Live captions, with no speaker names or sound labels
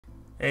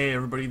Hey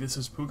everybody, this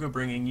is Pooka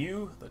bringing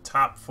you the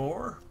top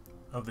 4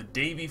 of the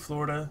Davie,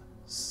 Florida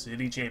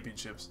City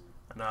Championships.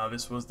 Now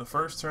this was the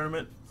first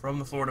tournament from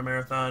the Florida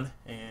Marathon,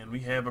 and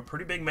we have a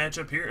pretty big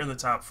matchup here in the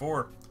top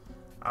 4.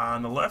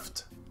 On the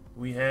left,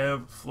 we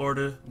have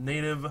Florida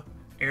native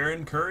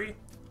Aaron Curry,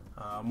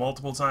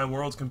 multiple-time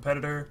world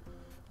competitor,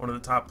 one of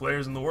the top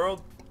players in the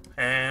world.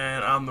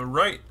 And on the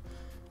right,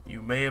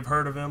 you may have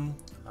heard of him,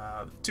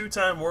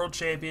 two-time world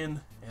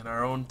champion and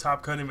our own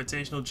Top Cut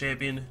Invitational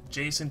champion,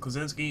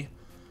 Klaczynski.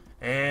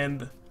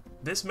 And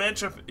this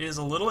matchup is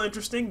a little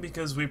interesting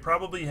because we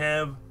probably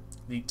have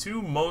the two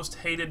most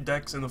hated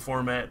decks in the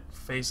format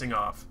facing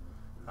off.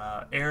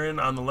 Aaron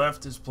on the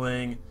left is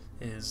playing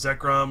his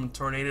Zekrom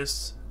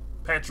Tornadus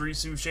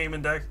Pachirisu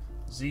Shaman deck,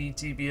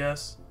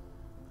 ZTPS,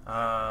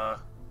 or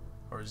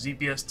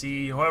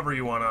ZPST, however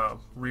you want to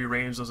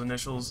rearrange those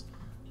initials.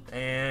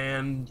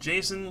 And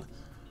Jason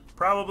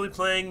probably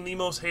playing the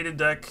most hated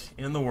deck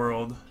in the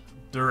world,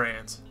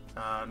 Durant.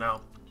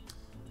 Now,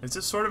 it's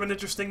just sort of an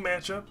interesting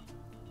matchup.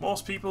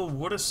 Most people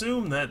would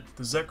assume that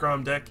the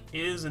Zekrom deck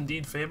is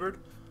indeed favored,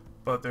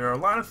 but there are a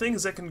lot of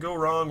things that can go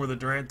wrong where the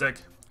Durant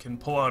deck can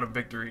pull out a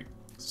victory.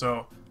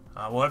 So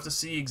we'll have to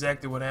see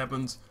exactly what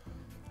happens.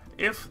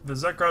 If the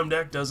Zekrom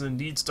deck does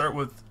indeed start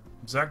with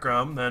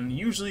Zekrom, then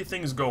usually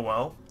things go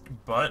well,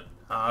 but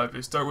if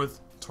they start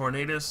with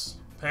Tornadus,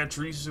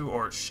 Pachirisu,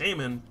 or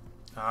Shaman,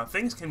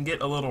 things can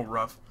get a little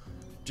rough,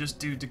 just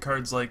due to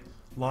cards like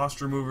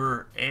Lost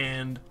Remover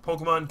and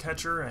Pokemon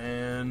Catcher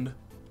and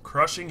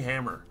Crushing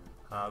Hammer.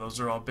 Those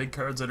are all big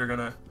cards that are going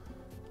to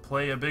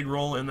play a big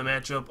role in the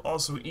matchup.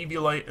 Also,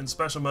 Eviolite and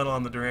Special Metal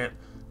on the Durant.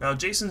 Now,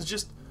 Jason's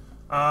just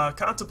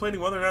contemplating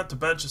whether or not to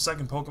bench a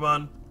second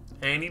Pokemon,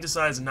 and he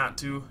decides not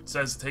to,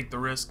 decides to take the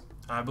risk.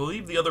 I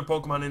believe the other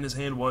Pokemon in his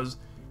hand was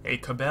a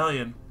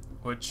Cobalion,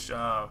 which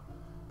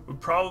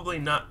would probably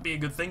not be a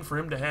good thing for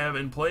him to have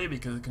in play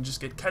because it can just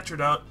get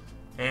catchered out,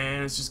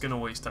 and it's just going to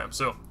waste time.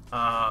 So,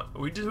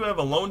 we do have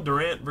a lone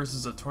Durant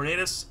versus a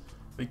Tornadus.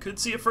 We could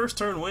see a first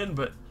turn win,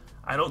 but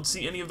I don't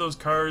see any of those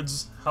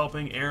cards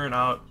helping Aaron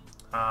out.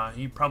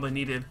 He probably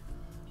needed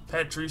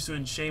Pachirisu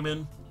and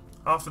Shaman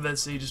off of that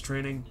Sage's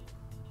training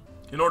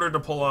in order to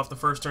pull off the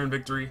first turn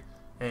victory.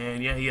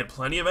 And yeah, he had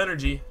plenty of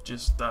energy,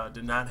 just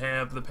did not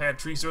have the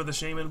Pachirisu or the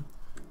Shaman,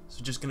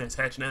 so just going to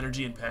attach an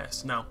energy and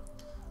pass. Now,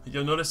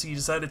 you'll notice he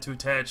decided to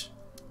attach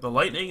the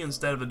Lightning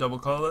instead of the double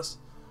colorless.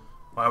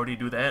 Why would he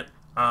do that?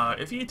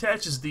 If he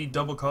attaches the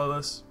double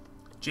colorless,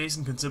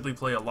 Jason can simply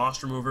play a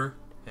Lost Remover,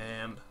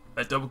 and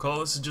that double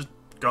colorless is just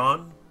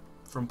gone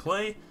from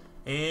play,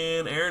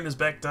 and Aaron is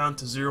back down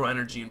to 0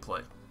 energy in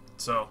play.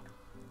 So,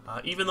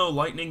 even though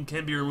Lightning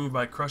can be removed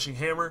by Crushing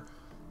Hammer,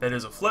 that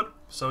is a flip,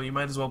 so you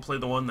might as well play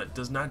the one that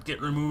does not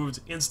get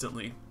removed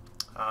instantly.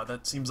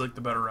 That seems like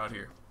the better route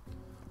here.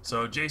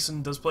 So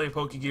Jason does play a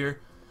Pokegear.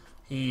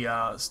 He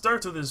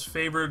starts with his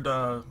favored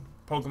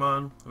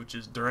Pokemon, which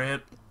is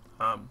Durant.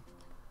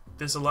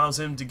 This allows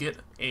him to get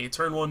a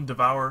turn 1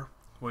 Devour,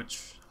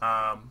 which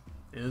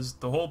is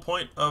the whole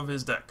point of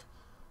his deck.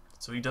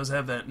 So he does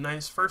have that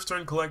nice first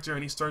turn collector,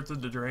 and he starts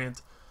with the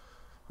Durant.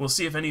 We'll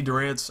see if any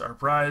Durants are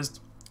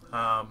prized.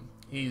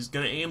 He's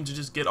going to aim to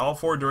just get all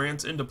 4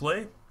 Durants into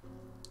play,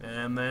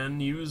 and then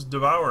use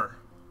Devour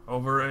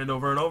over and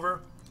over and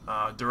over.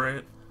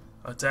 Durant,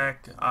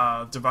 attack,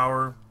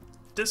 Devour,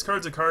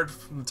 discards a card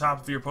from the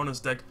top of your opponent's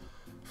deck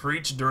for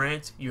each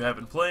Durant you have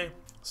in play.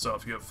 So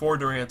if you have 4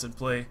 Durants in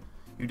play,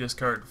 you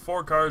discard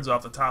 4 cards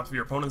off the top of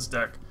your opponent's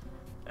deck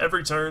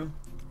every turn.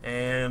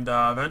 And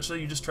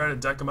eventually you just try to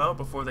deck them out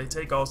before they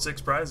take all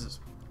 6 prizes.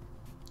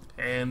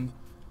 And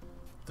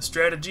the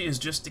strategy is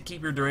just to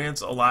keep your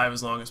Durants alive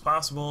as long as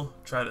possible.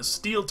 Try to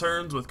steal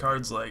turns with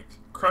cards like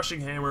Crushing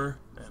Hammer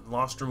and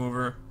Lost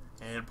Remover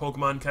and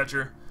Pokemon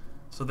Catcher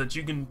so that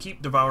you can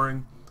keep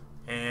devouring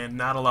and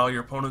not allow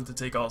your opponent to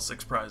take all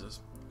 6 prizes.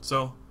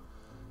 So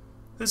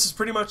this is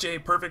pretty much a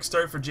perfect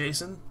start for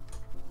Jason.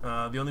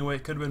 The only way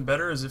it could have been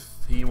better is if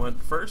he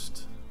went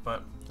first,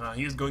 but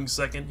he is going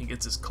second. He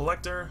gets his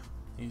collector.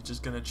 He's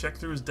just going to check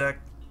through his deck,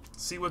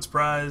 see what's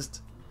prized,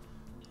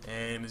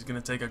 and he's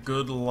going to take a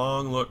good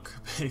long look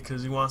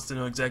because he wants to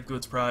know exactly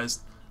what's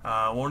prized.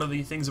 One of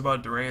the things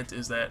about Durant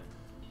is that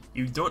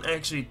you don't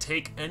actually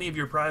take any of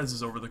your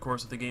prizes over the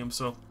course of the game,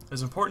 so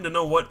it's important to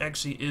know what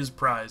actually is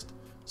prized,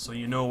 so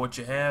you know what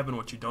you have and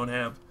what you don't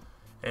have.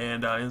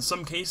 And in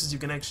some cases, you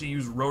can actually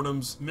use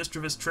Rotom's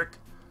Mischievous Trick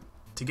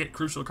to get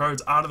crucial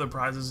cards out of the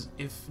prizes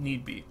if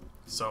need be.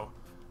 So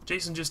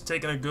Jason just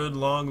taking a good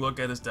long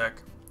look at his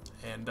deck,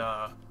 and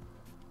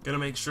gonna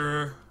make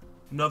sure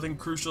nothing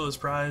crucial is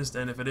prized,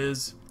 and if it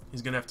is,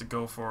 he's gonna have to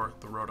go for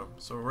the Rotom.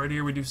 So right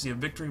here we do see a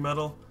Victory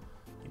Medal.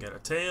 You got a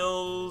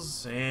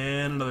Tails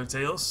and another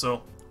Tails,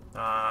 so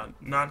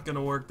not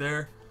gonna work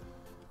there.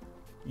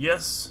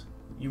 Yes,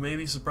 you may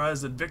be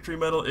surprised that Victory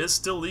Medal is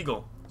still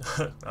legal,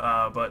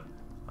 but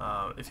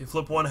if you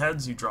flip 1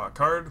 heads, you draw a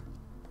card.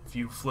 If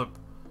you flip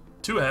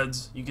 2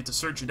 heads, you get to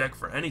search your deck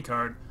for any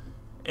card,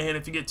 and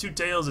if you get 2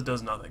 Tails, it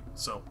does nothing.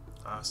 So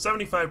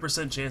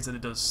 75% chance that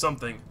it does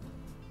something,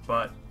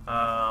 but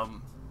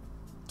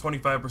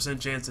 25%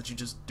 chance that you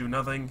just do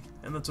nothing,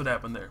 and that's what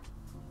happened there.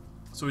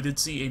 So we did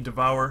see a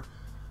Devour.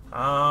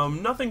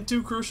 Nothing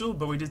too crucial,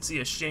 but we did see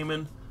a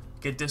Shaman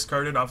get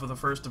discarded off of the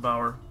first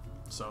Devour,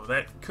 so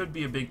that could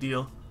be a big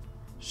deal.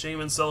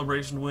 Shaman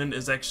Celebration Wind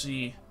is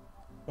actually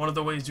one of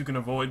the ways you can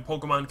avoid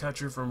Pokemon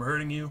Catcher from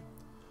hurting you.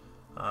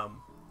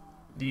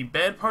 The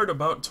bad part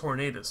about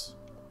Tornadus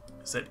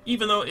is that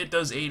even though it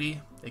does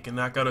 80, it can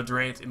knock out a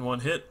Durant in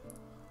one hit.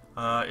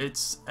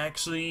 It's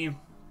actually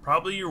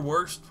probably your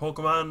worst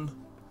Pokemon,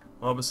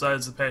 well,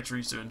 besides the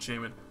Pachirisu and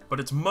Shaman, but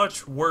it's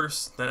much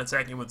worse than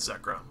attacking with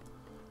Zekrom.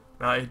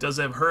 Now, it does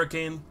have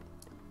Hurricane,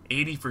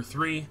 80 for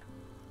 3.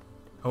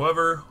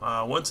 However,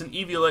 once an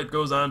Eviolite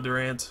goes on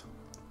Durant,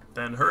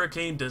 then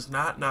Hurricane does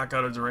not knock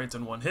out a Durant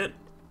in one hit.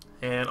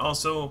 And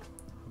also,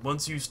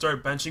 once you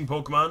start benching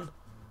Pokemon,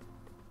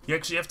 you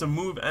actually have to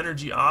move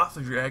energy off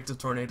of your active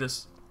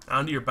Tornadus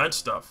onto your bench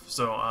stuff.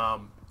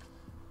 So,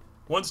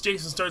 once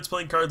Jason starts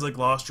playing cards like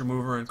Lost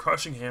Remover and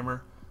Crushing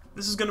Hammer,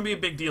 this is going to be a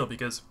big deal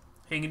because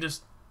he can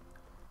just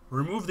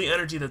remove the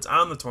energy that's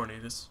on the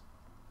Tornadus,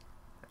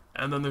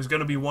 and then there's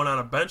going to be one on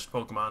a benched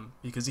Pokemon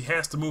because he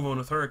has to move on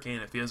with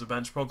Hurricane if he has a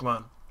benched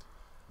Pokemon.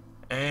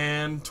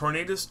 And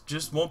Tornadus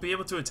just won't be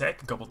able to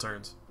attack a couple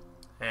turns.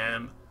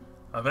 And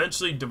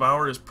eventually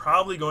Devour is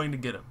probably going to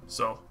get him.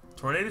 So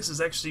Tornadus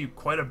is actually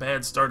quite a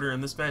bad starter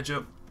in this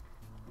matchup.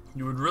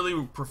 You would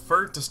really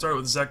prefer to start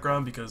with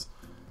Zekrom because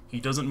he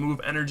doesn't move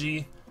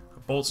energy. A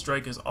Bolt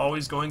Strike is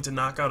always going to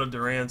knock out a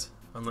Durant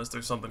unless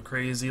there's something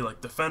crazy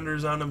like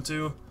Defenders on him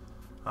too.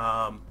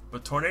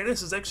 But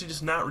Tornadus is actually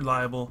just not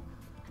reliable.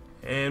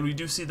 And we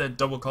do see that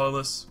double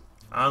colorless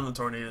on the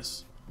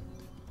Tornadus,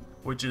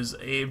 which is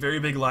a very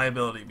big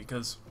liability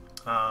because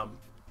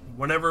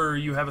whenever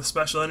you have a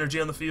special energy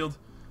on the field,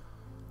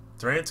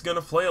 Durant's going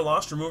to play a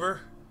Lost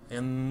Remover,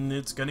 and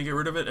it's going to get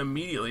rid of it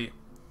immediately,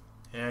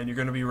 and you're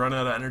going to be running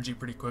out of energy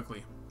pretty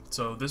quickly.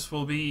 So this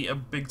will be a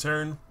big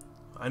turn.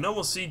 I know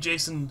we'll see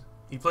Jason,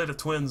 he played a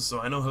Twins, so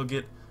I know he'll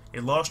get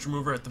a Lost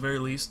Remover at the very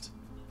least.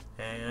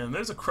 And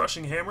there's a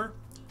Crushing Hammer.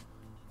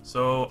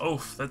 So,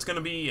 oof, that's going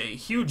to be a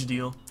huge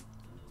deal.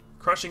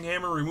 Crushing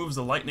Hammer removes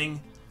the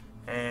Lightning,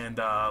 and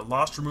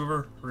Lost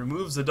Remover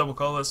removes the double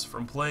colorless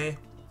from play.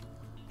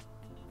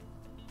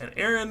 And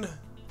Aaron,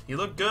 he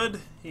looked good.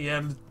 He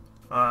had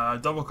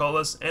double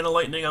colorless and a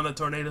Lightning on the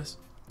Tornadus.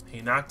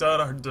 He knocked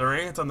out a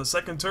Durant on the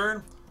second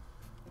turn,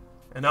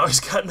 and now he's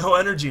got no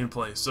energy in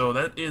play. So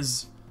that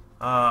is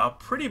a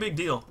pretty big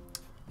deal.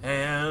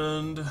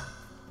 And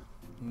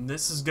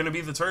this is going to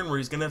be the turn where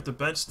he's going to have to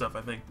bench stuff,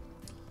 I think.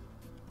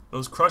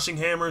 Those Crushing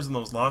Hammers and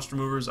those Lost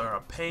Removers are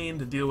a pain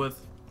to deal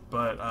with,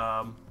 but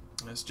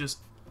it's just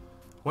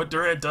what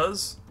Durant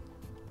does.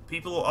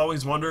 People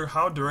always wonder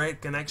how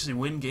Durant can actually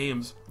win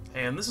games,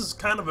 and this is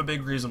kind of a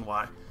big reason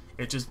why.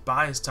 It just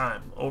buys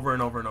time over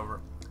and over and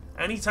over.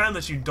 Any time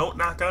that you don't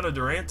knock out a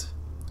Durant,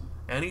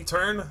 any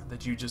turn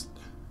that you just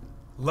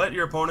let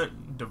your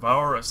opponent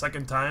devour a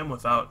second time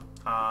without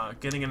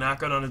getting a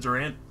knockout on a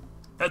Durant,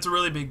 that's a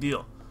really big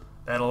deal.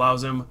 That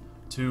allows him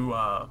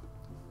to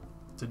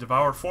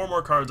devour 4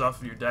 more cards off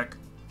of your deck,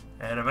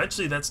 and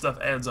eventually that stuff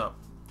adds up.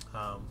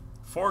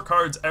 4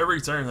 cards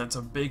every turn, that's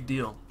a big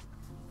deal.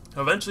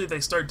 Eventually they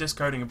start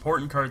discarding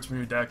important cards from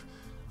your deck.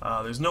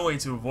 There's no way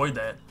to avoid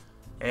that.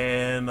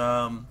 And,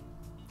 I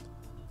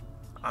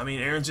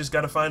mean, Aaron's just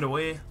got to find a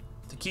way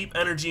to keep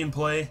energy in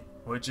play,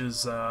 which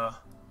is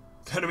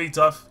going to be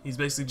tough. He's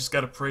basically just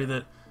got to pray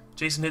that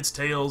Jason hits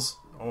tails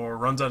or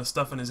runs out of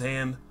stuff in his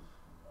hand.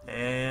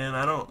 And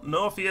I don't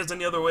know if he has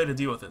any other way to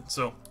deal with it.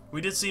 So,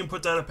 we did see him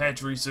put down a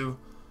Pachirisu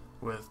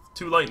with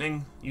 2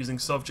 Lightning using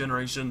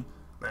self-generation.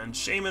 And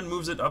Shaman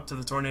moves it up to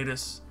the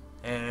Tornadus,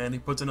 and he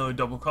puts another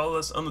double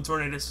colorless on the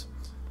Tornadus.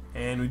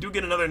 And we do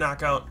get another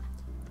knockout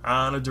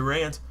on a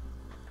Durant.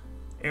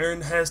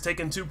 Aaron has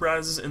taken 2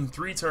 prizes in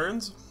 3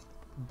 turns,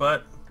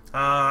 but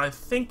I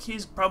think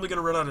he's probably going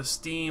to run out of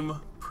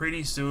steam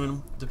pretty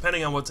soon,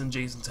 depending on what's in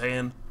Jason's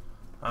hand.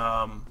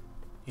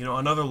 You know,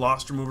 another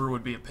Lost Remover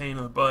would be a pain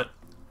in the butt.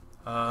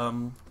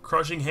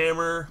 Crushing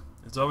Hammer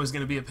is always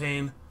going to be a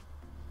pain.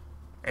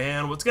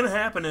 And what's going to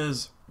happen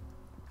is,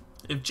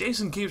 if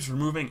Jason keeps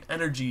removing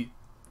energy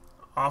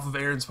off of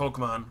Aaron's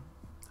Pokemon,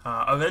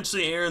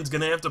 eventually Aaron's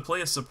going to have to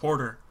play a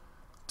supporter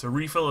to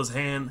refill his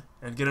hand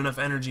and get enough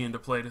energy into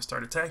play to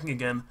start attacking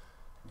again.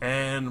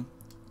 And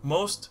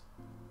most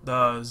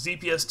the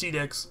ZPST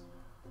decks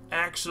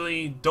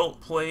actually don't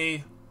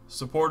play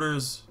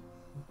supporters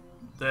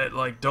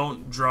that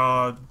don't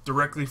draw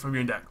directly from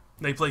your deck.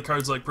 They play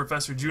cards like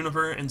Professor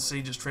Juniper and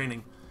Sage's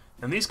Training,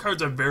 and these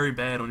cards are very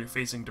bad when you're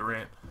facing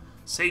Durant.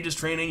 Sage's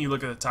Training, you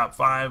look at the top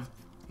 5,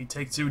 you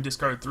take 2,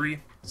 discard 3,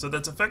 so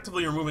that's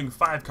effectively removing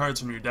 5 cards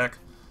from your deck.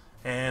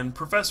 And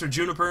Professor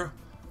Juniper,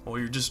 well,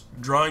 you're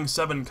just drawing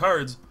 7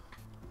 cards,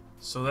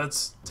 so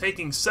that's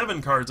taking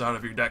 7 cards out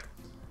of your deck.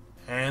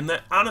 And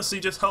that honestly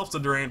just helps the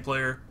Durant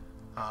player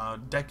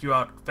deck you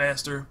out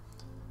faster.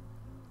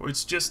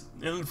 It's just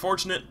an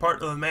unfortunate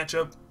part of the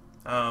matchup.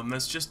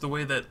 That's just the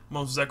way that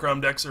most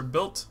Zekrom decks are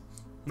built.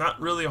 Not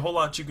really a whole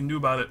lot you can do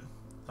about it,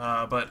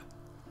 but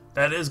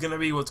that is going to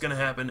be what's going to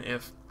happen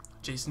if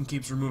Jason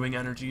keeps removing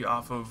energy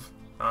off of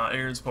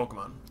Aaron's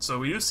Pokemon. So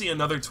we do see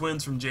another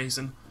Twins from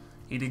Jason.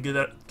 He did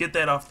get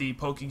that off the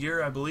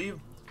Pokegear, I believe.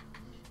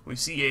 We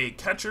see a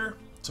Catcher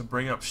to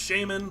bring up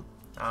Shaman.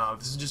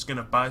 This is just going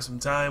to buy some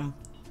time.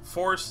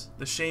 Force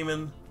the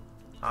Shaman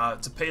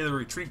to pay the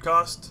retreat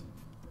cost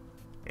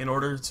in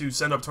order to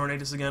send up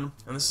Tornadus again.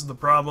 And this is the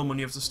problem when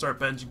you have to start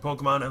benching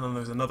Pokemon and then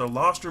there's another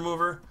Lost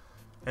Remover.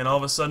 And all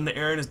of a sudden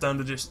Aaron is down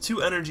to just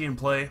 2 energy in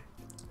play.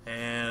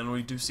 And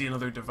we do see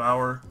another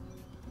Devour.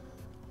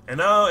 And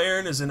now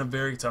Aaron is in a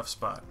very tough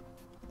spot.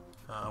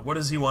 What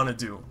does he want to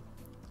do?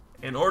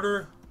 In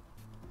order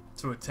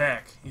to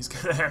attack, he's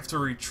going to have to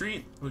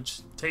retreat,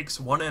 which takes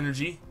 1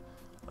 energy.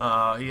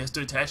 He has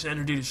to attach an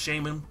energy to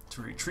Shaman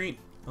to retreat,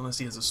 unless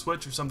he has a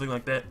switch or something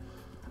like that.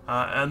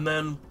 And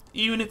then,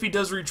 even if he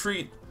does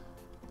retreat,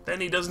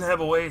 then he doesn't have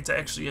a way to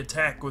actually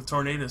attack with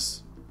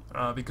Tornadus,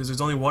 because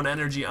there's only 1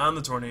 energy on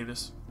the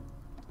Tornadus.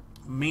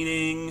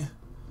 Meaning,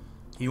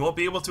 he won't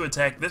be able to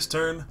attack this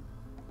turn,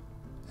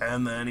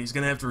 and then he's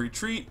going to have to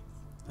retreat,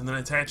 and then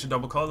attach a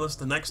double colorless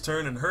the next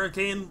turn and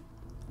Hurricane.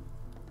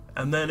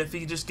 And then if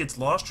he just gets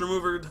Lost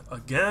Removered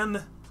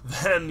again,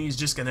 then he's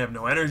just going to have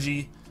no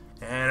energy.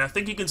 And I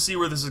think you can see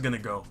where this is going to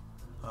go.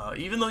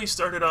 Even though he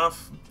started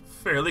off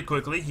fairly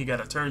quickly, he got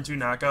a turn 2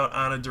 knockout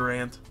on a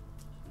Durant.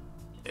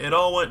 It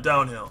all went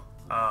downhill.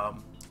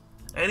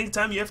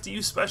 Anytime you have to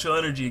use special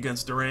energy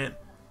against Durant,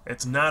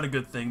 it's not a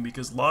good thing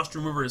because Lost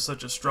Remover is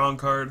such a strong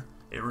card.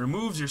 It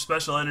removes your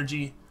special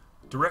energy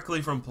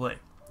directly from play.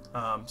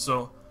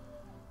 So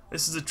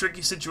this is a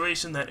tricky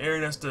situation that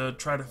Aaron has to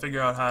try to figure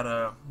out how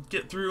to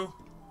get through.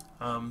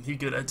 He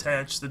could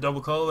attach the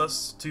double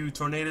colorless to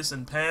Tornadus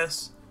and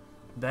pass.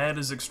 That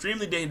is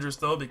extremely dangerous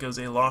though because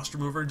a Lost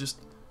Remover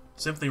just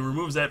simply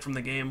removes that from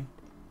the game.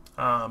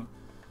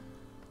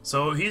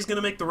 So he's going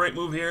to make the right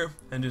move here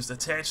and just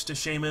attach to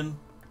Shaman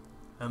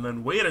and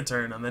then wait a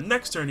turn. And the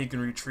next turn he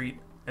can retreat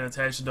and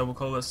attach the double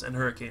colorless and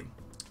Hurricane.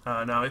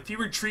 Now if he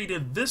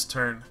retreated this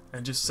turn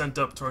and just sent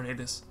up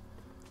Tornadus,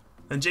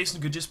 then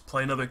Jason could just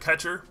play another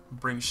Catcher,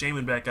 bring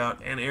Shaman back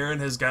out, and Aaron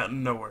has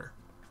gotten nowhere.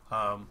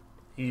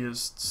 He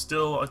is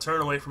still a turn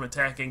away from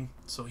attacking,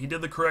 so he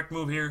did the correct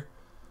move here,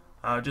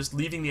 just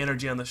leaving the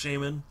energy on the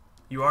Shaman.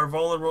 You are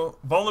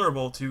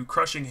vulnerable to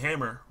Crushing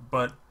Hammer,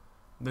 but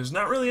there's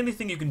not really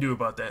anything you can do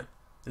about that.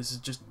 This is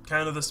just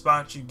kind of the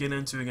spot you get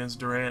into against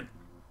Durant,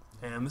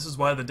 and this is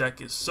why the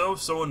deck is so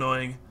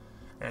annoying,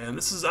 and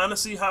this is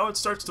honestly how it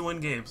starts to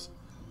win games.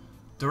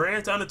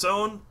 Durant on its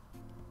own,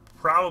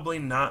 probably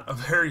not a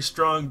very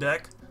strong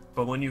deck,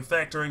 but when you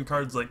factor in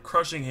cards like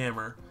Crushing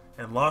Hammer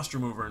and Lost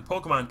Remover and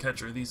Pokemon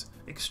Catcher, these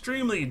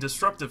extremely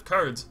disruptive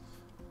cards,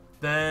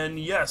 then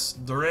yes,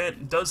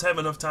 Durant does have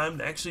enough time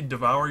to actually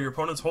devour your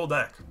opponent's whole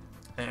deck.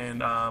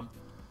 And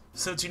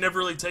since you never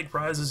really take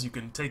prizes, you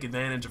can take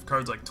advantage of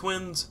cards like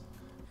Twins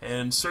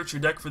and search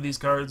your deck for these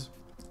cards,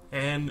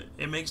 and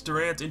it makes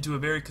Durant into a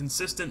very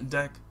consistent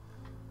deck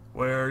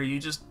where you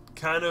just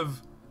kind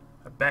of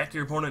back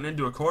your opponent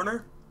into a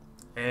corner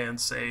and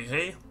say,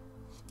 hey,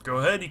 go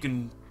ahead, you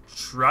can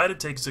try to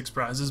take 6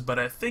 prizes, but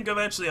I think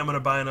eventually I'm going to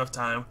buy enough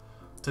time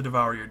to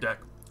devour your deck.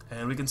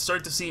 And we can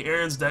start to see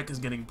Aaron's deck is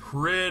getting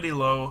pretty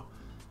low,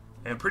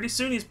 and pretty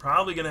soon he's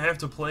probably going to have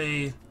to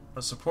play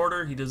a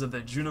supporter. He does have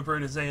that Juniper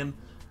in his hand.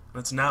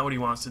 That's not what he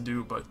wants to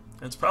do, but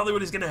that's probably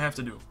what he's going to have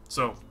to do.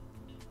 So,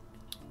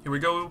 here we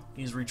go.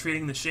 He's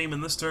retreating the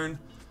Shaman this turn,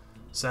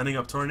 sending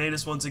up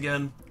Tornadus once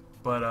again,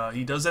 but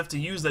he does have to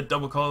use that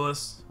double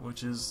colorless,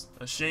 which is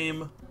a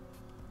shame.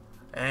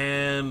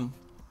 And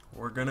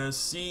we're gonna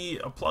see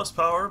a plus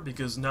power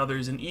because now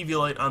there's an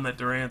Eviolite on that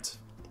Durant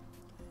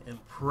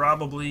and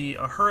probably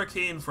a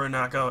Hurricane for a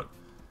knockout,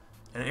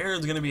 and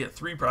Aaron's gonna be at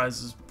 3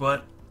 prizes,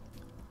 but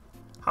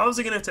how is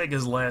he gonna take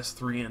his last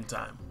 3 in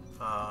time?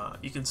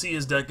 You can see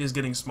his deck is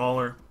getting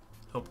smaller.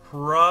 He'll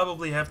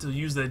probably have to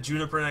use that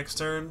Juniper next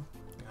turn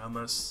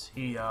unless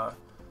he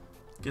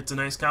gets a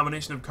nice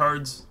combination of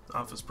cards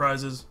off his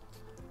prizes.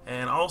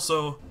 And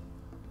also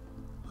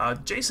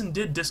Jason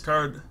did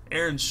discard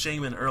Aaron's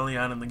Shaman early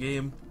on in the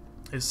game,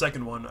 his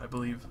second one, I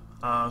believe.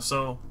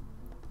 So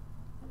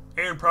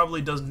Aaron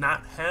probably does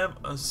not have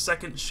a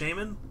second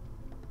Shaman,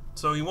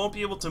 so he won't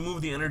be able to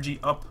move the energy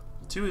up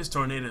to his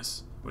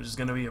Tornadus, which is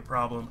going to be a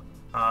problem.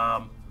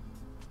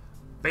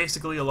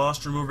 Basically, a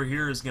Lost Remover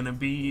here is going to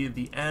be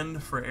the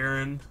end for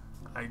Aaron.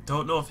 I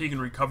don't know if he can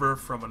recover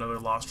from another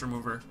Lost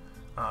Remover.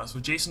 So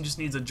Jason just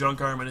needs a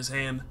Junk Arm in his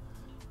hand,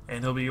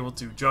 and he'll be able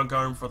to Junk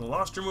Arm for the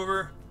Lost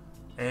Remover.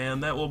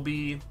 And that will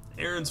be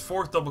Aaron's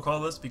 4th double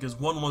colorless because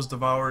 1 was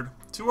devoured,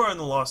 2 are in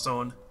the lost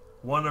zone,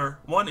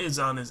 1 is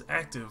on his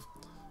active.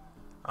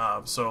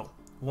 So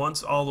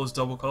once all those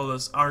double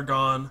colorless are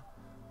gone,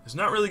 there's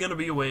not really going to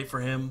be a way for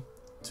him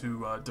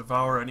to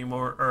devour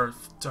anymore, or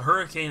to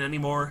Hurricane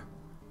anymore,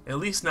 at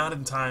least not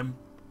in time.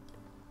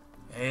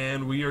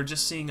 And we are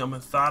just seeing a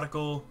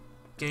methodical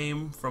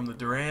game from the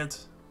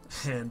Durant,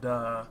 and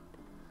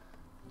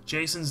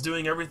Jason's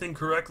doing everything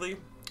correctly.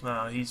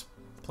 He's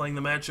playing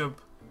the matchup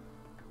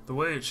the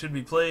way it should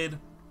be played.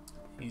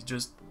 He's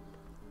just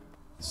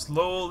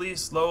slowly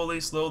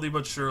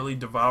but surely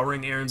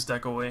devouring Aaron's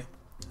deck away.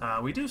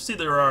 We do see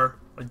there are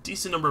a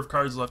decent number of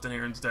cards left in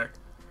Aaron's deck,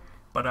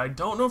 but I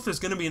don't know if there's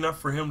going to be enough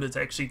for him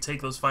to actually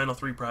take those final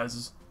 3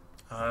 prizes.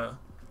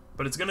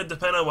 But it's going to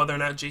depend on whether or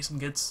not Jason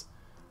gets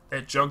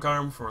that junk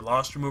arm for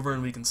Lost Remover,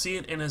 and we can see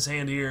it in his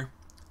hand here.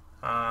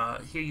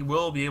 He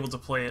will be able to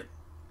play it.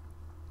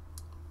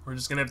 We're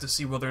just going to have to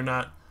see whether or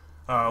not,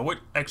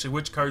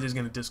 which cards he's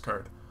going to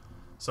discard.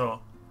 So,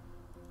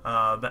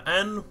 the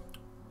N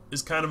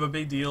is kind of a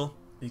big deal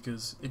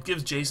because it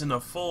gives Jason a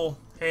full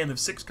hand of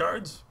 6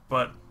 cards,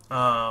 but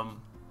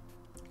on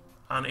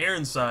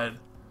Aaron's side,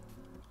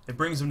 it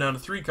brings him down to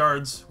 3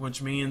 cards,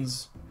 which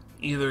means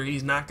either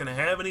he's not going to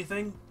have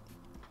anything,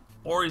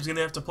 or he's going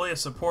to have to play a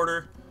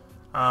supporter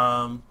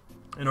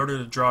in order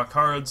to draw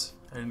cards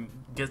and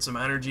get some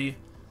energy.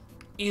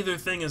 Either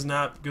thing is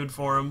not good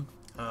for him.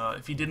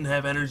 If he didn't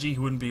have energy, he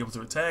wouldn't be able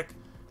to attack,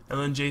 and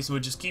then Jason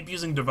would just keep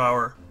using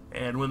Devour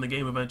and win the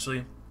game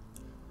eventually.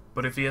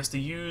 But if he has to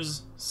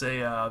use, say,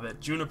 that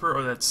Juniper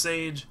or that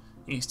Sage,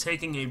 he's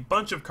taking a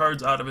bunch of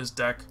cards out of his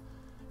deck,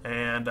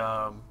 and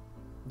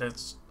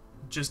that's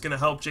just going to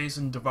help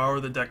Jason devour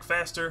the deck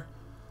faster.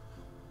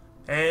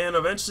 And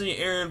eventually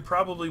Aaron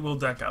probably will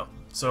deck out.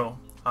 So,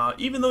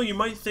 even though you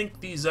might think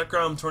the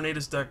Zekrom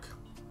Tornadus deck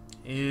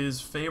is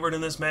favored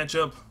in this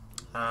matchup,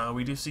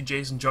 we do see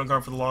Jason junk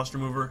arm for the Lost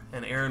Remover,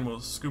 and Aaron will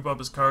scoop up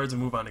his cards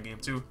and move on to game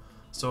 2.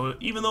 So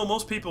even though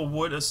most people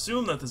would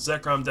assume that the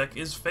Zekrom deck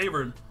is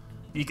favored,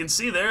 you can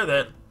see there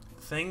that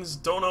things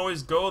don't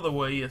always go the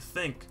way you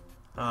think.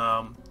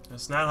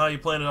 It's not how you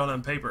plan it out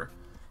on paper.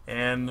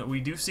 And we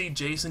do see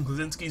Jason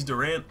Klaczynski's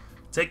Durant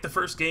take the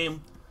first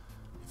game.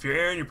 If you're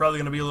Aaron, you're probably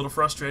going to be a little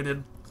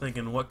frustrated,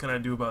 thinking, what can I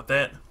do about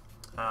that?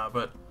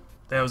 But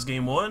that was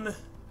game 1.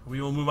 We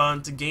will move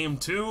on to game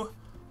 2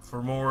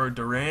 for more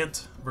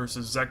Durant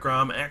versus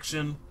Zekrom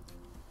action.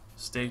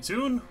 Stay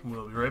tuned.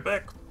 We'll be right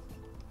back.